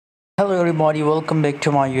Hello everybody, welcome back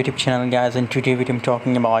to my YouTube channel guys, and today I'm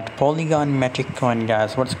talking about Polygon matic coin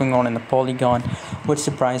guys. What's going on in the Polygon, what's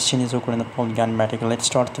the price changes occur in the Polygon matic. Let's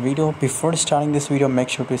start the video. Before starting this video, make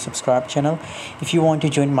sure to subscribe channel. If you want to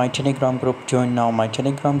join my Telegram group, join now my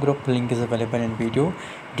Telegram group. Link is available in video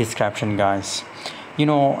description guys.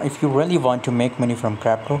 If you really want to make money from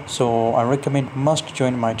crypto, so I recommend must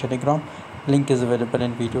join my Telegram. Link is available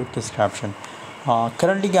in video description.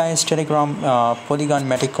 Currently guys, Telegram Polygon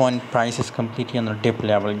matic coin price is completely on the dip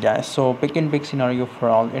level guys, so big scenario for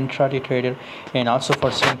all intraday trader and also for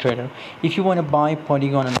swing trader. If you want to buy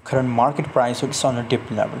Polygon on the current market price, so it's on a dip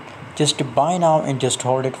level, just to buy now and just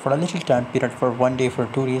hold it for a little time period, for 1 day, for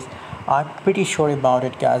 2 days. I'm pretty sure about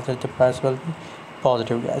it guys that the price will be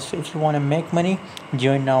positive guys. So if you want to make money,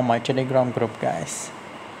 join now my Telegram group guys.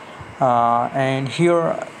 And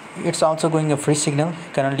here it's also going a free signal.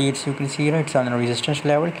 Currently you can see here it's on a resistance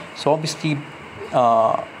level, so obviously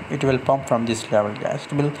it will pump from this level guys.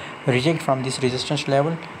 It will reject from this resistance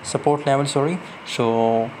level, support level, sorry.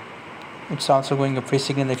 So it's also going a free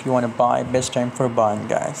signal. If you want to buy, best time for buying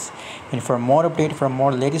guys. And for more update, for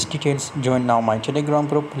more latest details, join now my Telegram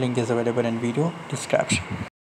group. Link is available in video description.